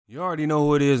You already know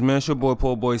who it is, man. It's your boy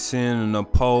PoorBoySin, and the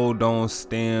pole don't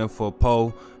stand for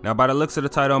pole. Now, by the looks of the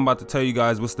title, I'm about to tell you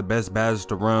guys what's the best badge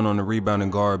to run on the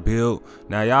rebounding guard build.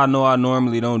 Now, y'all know I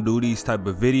normally don't do these type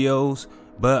of videos,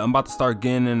 but I'm about to start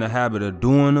getting in the habit of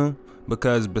doing them,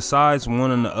 because besides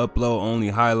wanting to upload only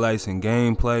highlights and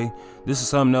gameplay, this is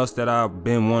something else that I've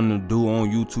been wanting to do on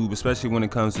YouTube, especially when it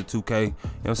comes to 2K. You know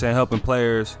what I'm saying? Helping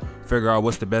players figure out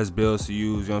what's the best builds to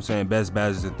use, you know what I'm saying? Best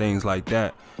badges and things like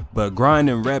that. But grind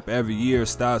and rep every year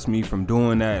stops me from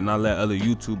doing that, and I let other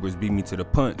YouTubers beat me to the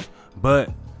punch. But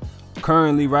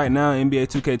currently, right now, NBA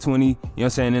 2K20, you know what I'm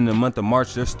saying, in the month of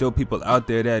March, there's still people out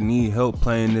there that need help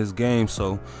playing this game.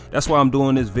 So that's why I'm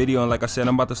doing this video. And like I said,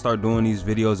 I'm about to start doing these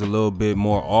videos a little bit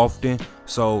more often.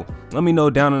 So let me know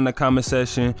down in the comment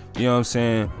section, you know what I'm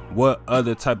saying, what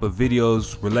other type of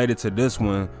videos related to this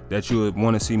one that you would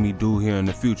want to see me do here in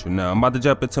the future. Now, I'm about to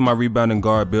jump into my rebounding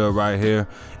guard build right here.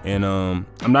 And I'm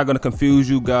not going to confuse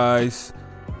you guys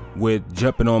with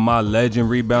jumping on my legend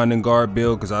rebounding guard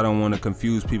build, because I don't want to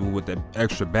confuse people with the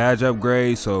extra badge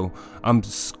upgrade. So I'm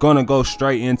just gonna go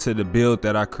straight into the build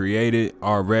that I created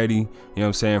already, you know what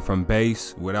I'm saying, from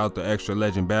base without the extra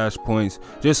legend badge points,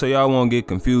 just so y'all won't get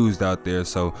confused out there.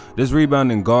 So this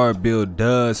rebounding guard build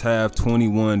does have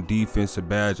 21 defensive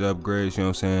badge upgrades, you know what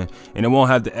I'm saying, and it won't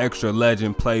have the extra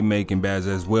legend playmaking badge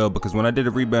as well, because when I did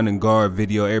a rebounding guard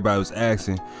video, everybody was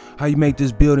asking how you make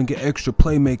this build and get extra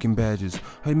playmaking badges,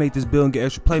 how you make this build and get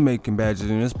extra playmaking badges.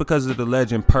 And it's because of the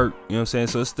legend perk, you know what I'm saying.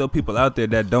 So it's still people out there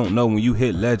that don't know when you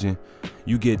hit legend,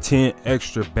 you get 10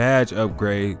 extra badge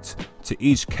upgrades to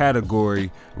each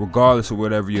category regardless of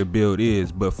whatever your build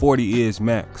is, but 40 is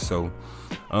max. So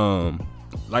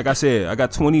like I said, I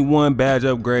got 21 badge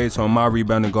upgrades on my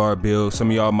rebounding guard build. Some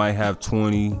of y'all might have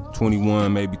 20,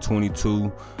 21, maybe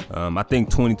 22. I think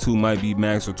 22 might be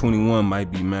max, or 21 might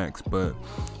be max, but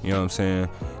you know what I'm saying,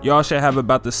 y'all should have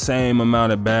about the same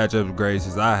amount of badge upgrades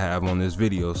as I have on this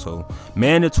video. So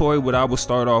mandatory, what I would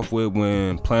start off with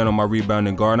when playing on my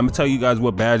rebounding guard, I'm gonna tell you guys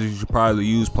what badges you should probably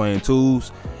use playing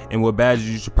twos and what badges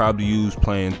you should probably use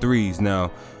playing threes.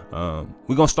 Now,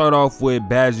 we're gonna start off with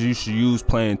badges you should use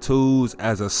playing twos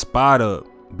as a spot up,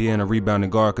 being a rebounding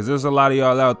guard, because there's a lot of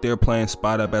y'all out there playing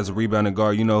spot up as a rebounding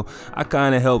guard. You know, I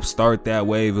kind of helped start that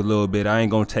wave a little bit. I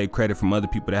ain't gonna take credit from other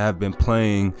people that have been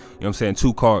playing, you know what I'm saying,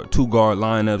 two guard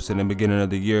lineups in the beginning of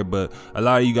the year, but a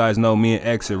lot of you guys know me and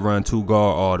Exit run two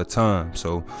guard all the time.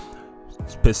 So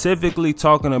specifically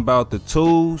talking about the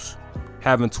twos,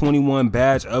 having 21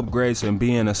 badge upgrades and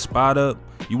being a spot up,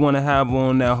 you want to have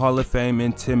on that Hall of Fame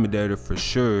Intimidator for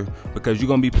sure, because you're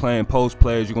going to be playing post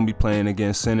players, you're going to be playing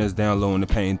against centers down low in the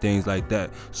paint, things like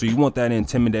that. So you want that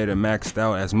Intimidator maxed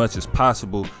out as much as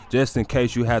possible, just in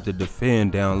case you have to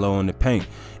defend down low in the paint.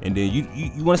 And then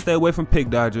you want to stay away from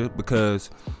pick dodger, because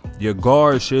your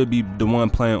guard should be the one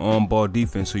playing on ball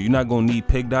defense, so you're not going to need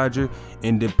pick dodger.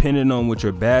 And depending on what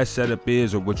your badge setup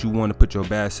is, or what you want to put your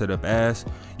badge setup as,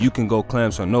 you can go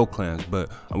clamps or no clamps.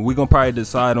 But we're going to probably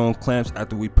decide on clamps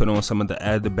after we put on some of the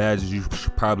added badges you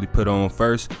should probably put on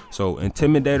first. So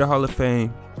Intimidator Hall of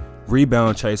Fame,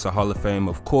 Rebound Chaser Hall of Fame,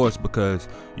 of course, because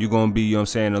you're going to be, you know what I'm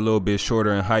saying, a little bit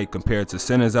shorter in height compared to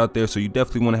centers out there. So you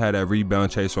definitely want to have that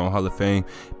Rebound Chaser on Hall of Fame.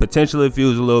 Potentially, if you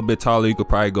was a little bit taller, you could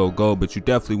probably go gold, but you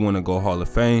definitely want to go Hall of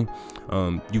Fame.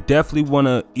 You definitely want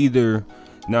to either,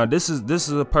 now this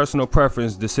is a personal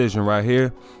preference decision right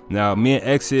here. Now me and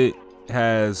Exit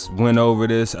has went over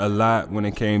this a lot when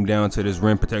it came down to this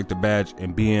rim protector badge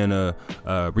and being a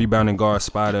rebounding guard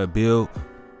spot up build.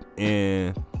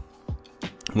 And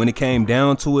when it came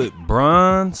down to it,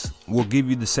 bronze will give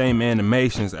you the same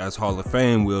animations as Hall of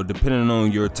Fame will, depending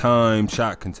on your time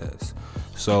shot contest.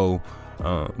 So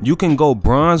you can go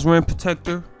bronze rim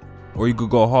protector, or you could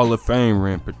go Hall of Fame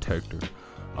rim protector.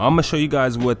 I'm gonna show you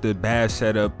guys what the badge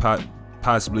setup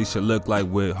possibly should look like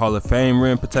with Hall of Fame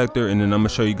rim protector, and then I'm gonna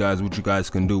show you guys what you guys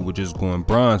can do with just going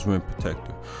bronze rim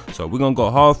protector. So we're gonna go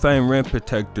Hall of Fame rim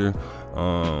protector.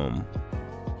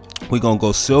 We're gonna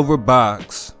go silver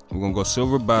box. We're gonna go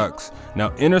silver box.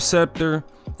 Now interceptor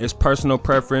is personal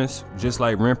preference, just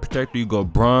like rim protector. You go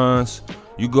bronze,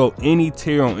 you go any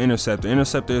tier on interceptor.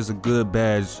 Interceptor is a good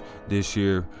badge this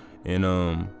year,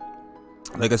 and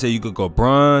like I said, you could go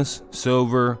bronze,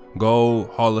 silver, gold,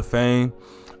 Hall of Fame.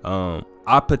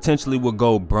 I potentially would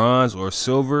go bronze or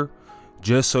silver,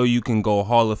 just so you can go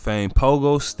Hall of Fame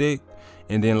pogo stick,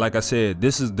 And then, like I said,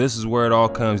 this is where it all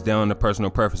comes down to personal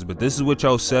preference. But this is what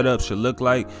your setup should look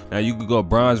like. Now, you could go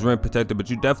bronze rim protector, but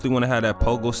you definitely want to have that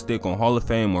pogo stick on Hall of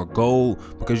Fame or gold,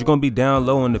 because you're going to be down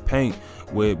low in the paint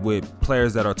with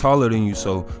players that are taller than you.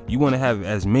 So you want to have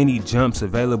as many jumps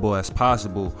available as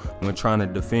possible when trying to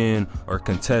defend or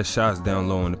contest shots down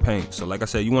low in the paint. So like I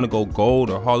said, you want to go gold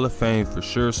or Hall of Fame for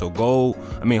sure. So Hall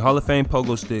of Fame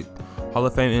pogo stick, Hall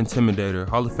of Fame intimidator,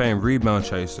 Hall of Fame rebound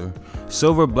chaser,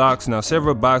 silver box. Now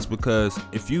silver box, because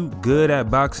if you good at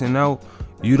boxing out,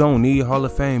 you don't need Hall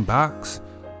of Fame box,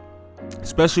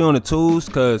 especially on the twos.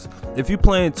 Because if you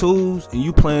playing twos and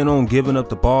you plan on giving up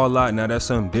the ball a lot, now that's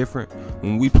something different.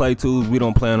 When we play twos, we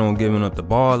don't plan on giving up the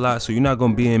ball a lot, so you're not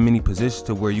going to be in many positions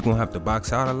to where you're going to have to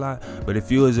box out a lot. But if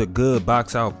you is a good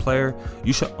box out player,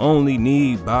 you should only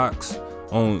need box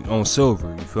on silver,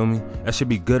 you feel me? That should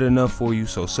be good enough for you.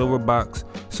 So silver box,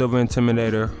 silver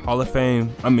intimidator,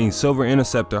 silver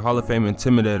interceptor, Hall of Fame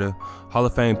intimidator, Hall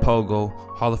of Fame pogo,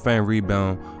 Hall of Fame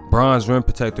rebound, bronze rim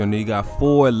protector, and then you got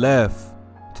 4 left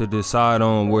to decide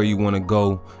on where you want to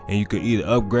go. And you could either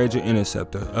upgrade your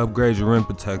interceptor, upgrade your rim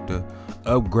protector,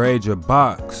 upgrade your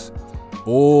box,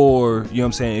 or, you know what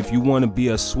I'm saying, if you want to be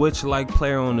a switch like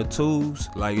player on the twos,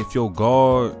 like if your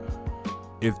guard,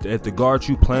 if the guard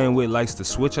you playing with likes to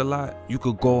switch a lot, you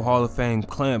could go Hall of Fame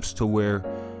clamps to where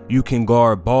you can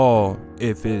guard ball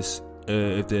if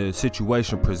the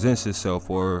situation presents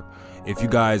itself, or if you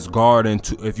guys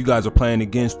are playing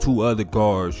against 2 other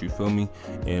guards, you feel me?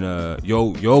 And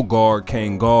your guard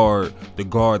can't guard the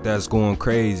guard that's going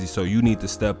crazy, so you need to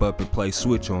step up and play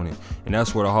switch on it. And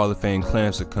that's where the Hall of Fame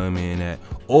clamps will come in at.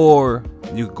 Or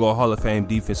you could go Hall of Fame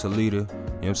defensive leader,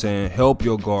 you know what I'm saying? Help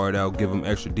your guard out, give him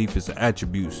extra defensive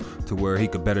attributes to where he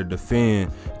could better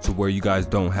defend, to where you guys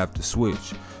don't have to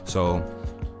switch. So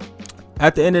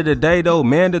at the end of the day though,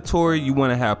 mandatory, you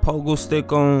want to have pogo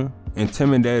stick on,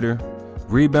 intimidator,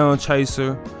 rebound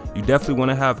chaser. You definitely want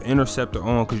to have interceptor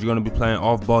on, because you're going to be playing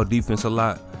off ball defense a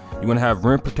lot. You want to have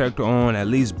rim protector on, at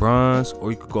least bronze,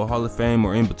 or you could go Hall of Fame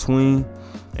or in between.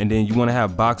 And then you want to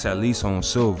have box at least on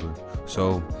silver.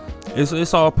 So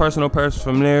it's all personal preference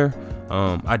from there.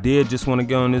 I did just want to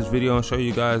get on this video and show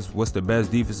you guys what's the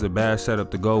best defensive bash setup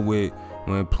to go with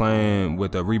when playing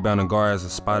with a rebounding guard as a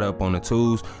spot up on the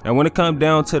twos. And when it comes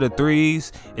down to the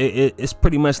threes, it's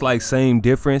pretty much like same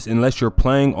difference, unless you're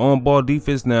playing on ball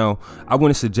defense. Now, I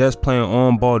wouldn't suggest playing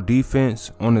on ball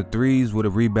defense on the threes with a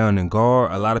rebounding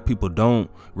guard. A lot of people don't,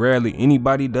 rarely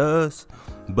anybody does.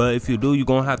 But if you do, you're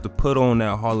gonna have to put on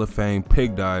that Hall of Fame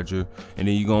pick dodger, and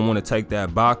then you're gonna want to take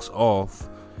that box off,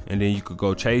 and then you could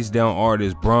go chase down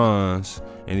artist bronze,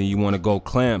 and then you want to go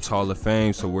clamps Hall of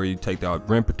Fame, so where you take the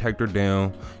rim protector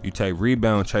down, you take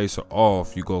rebound chaser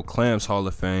off, you go clamps Hall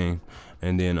of Fame.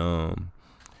 And then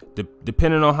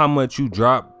depending on how much you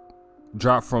drop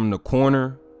from the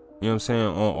corner, you know what I'm saying,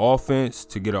 on offense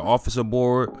to get an offensive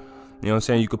board, you know what I'm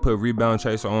saying, you could put rebound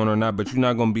chaser on or not, but you're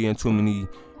not gonna be in too many, you know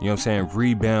what I'm saying,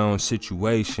 rebound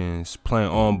situations playing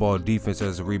on ball defense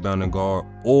as a rebounding guard,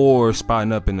 or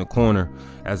spotting up in the corner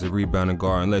as a rebounding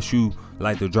guard, unless you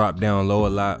like to drop down low a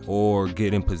lot or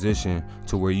get in position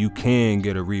to where you can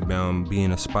get a rebound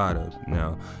being a spot up.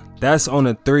 Now, that's on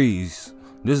the threes.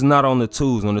 This is not on the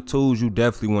twos. On the twos, you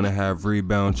definitely want to have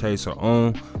rebound chaser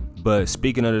on. But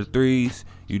speaking of the threes,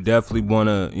 you definitely want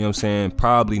to, you know what I'm saying,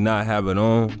 probably not have it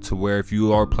on, to where if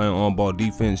you are playing on ball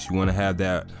defense, you want to have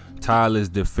that tireless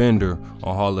defender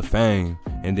on Hall of Fame.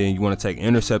 And then you want to take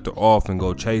interceptor off and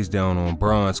go chase down on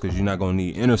bronze, because you're not going to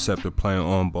need interceptor playing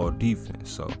on ball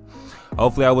defense. So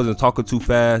hopefully I wasn't talking too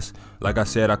fast. Like I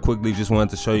said, I quickly just wanted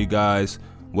to show you guys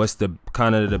what's the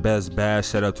kind of the best badge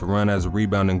setup to run as a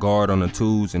rebounding guard on the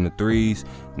twos and the threes.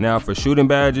 Now for shooting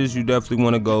badges, you definitely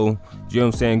want to go, you know what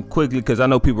I'm saying, quickly, because I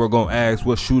know people are going to ask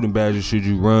what shooting badges should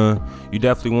you run. You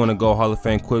definitely want to go Hall of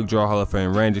Fame quick draw, Hall of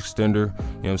Fame range extender, you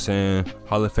know what I'm saying,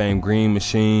 Hall of Fame green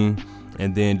machine.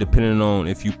 And then depending on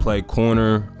if you play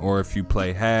corner or if you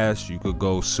play hash, you could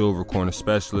go silver corner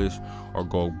specialist, or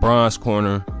go bronze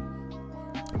corner,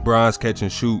 bronze catch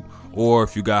and shoot. Or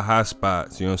if you got high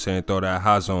spots, you know what I'm saying, throw that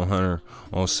high zone hunter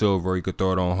on silver. You could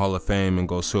throw it on Hall of Fame and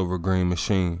go silver green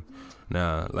machine.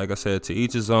 Now, like I said, to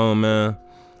each his own, man.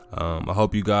 I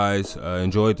hope you guys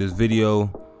enjoyed this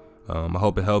video. I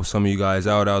hope it helps some of you guys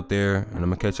out there, and I'm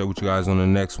gonna catch up with you guys on the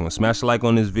next one. Smash a like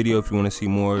on this video if you want to see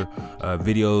more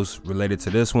videos related to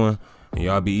this one. And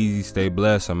y'all be easy, stay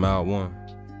blessed. I'm out. One.